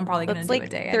I'm probably going to do like a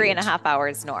day. 3.5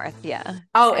 hours north. Yeah.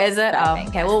 Oh, is it? Oh,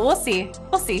 okay. Well, we'll see.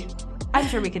 We'll see. I'm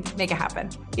sure we could make it happen.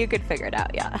 You could figure it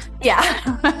out. Yeah.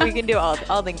 Yeah. We can do all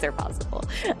things are possible.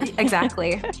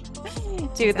 Exactly.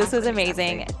 Dude, this was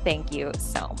amazing. Exactly. Thank you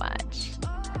so much.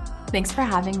 Thanks for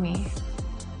having me.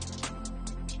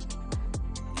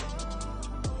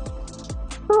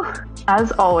 Whew.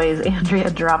 As always, Andrea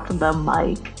dropped the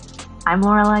mic. I'm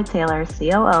Lorelei Taylor,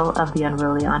 COO of The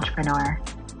Unruly Entrepreneur.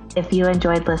 If you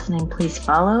enjoyed listening, please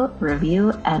follow,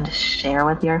 review, and share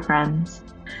with your friends.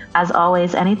 As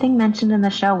always, anything mentioned in the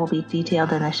show will be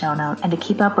detailed in the show notes. And to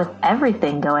keep up with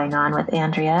everything going on with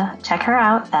Andrea, check her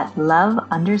out at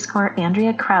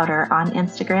love_Andrea Crowder on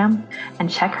Instagram and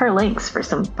check her links for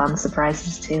some fun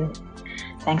surprises too.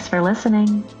 Thanks for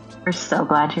listening. We're so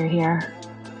glad you're here.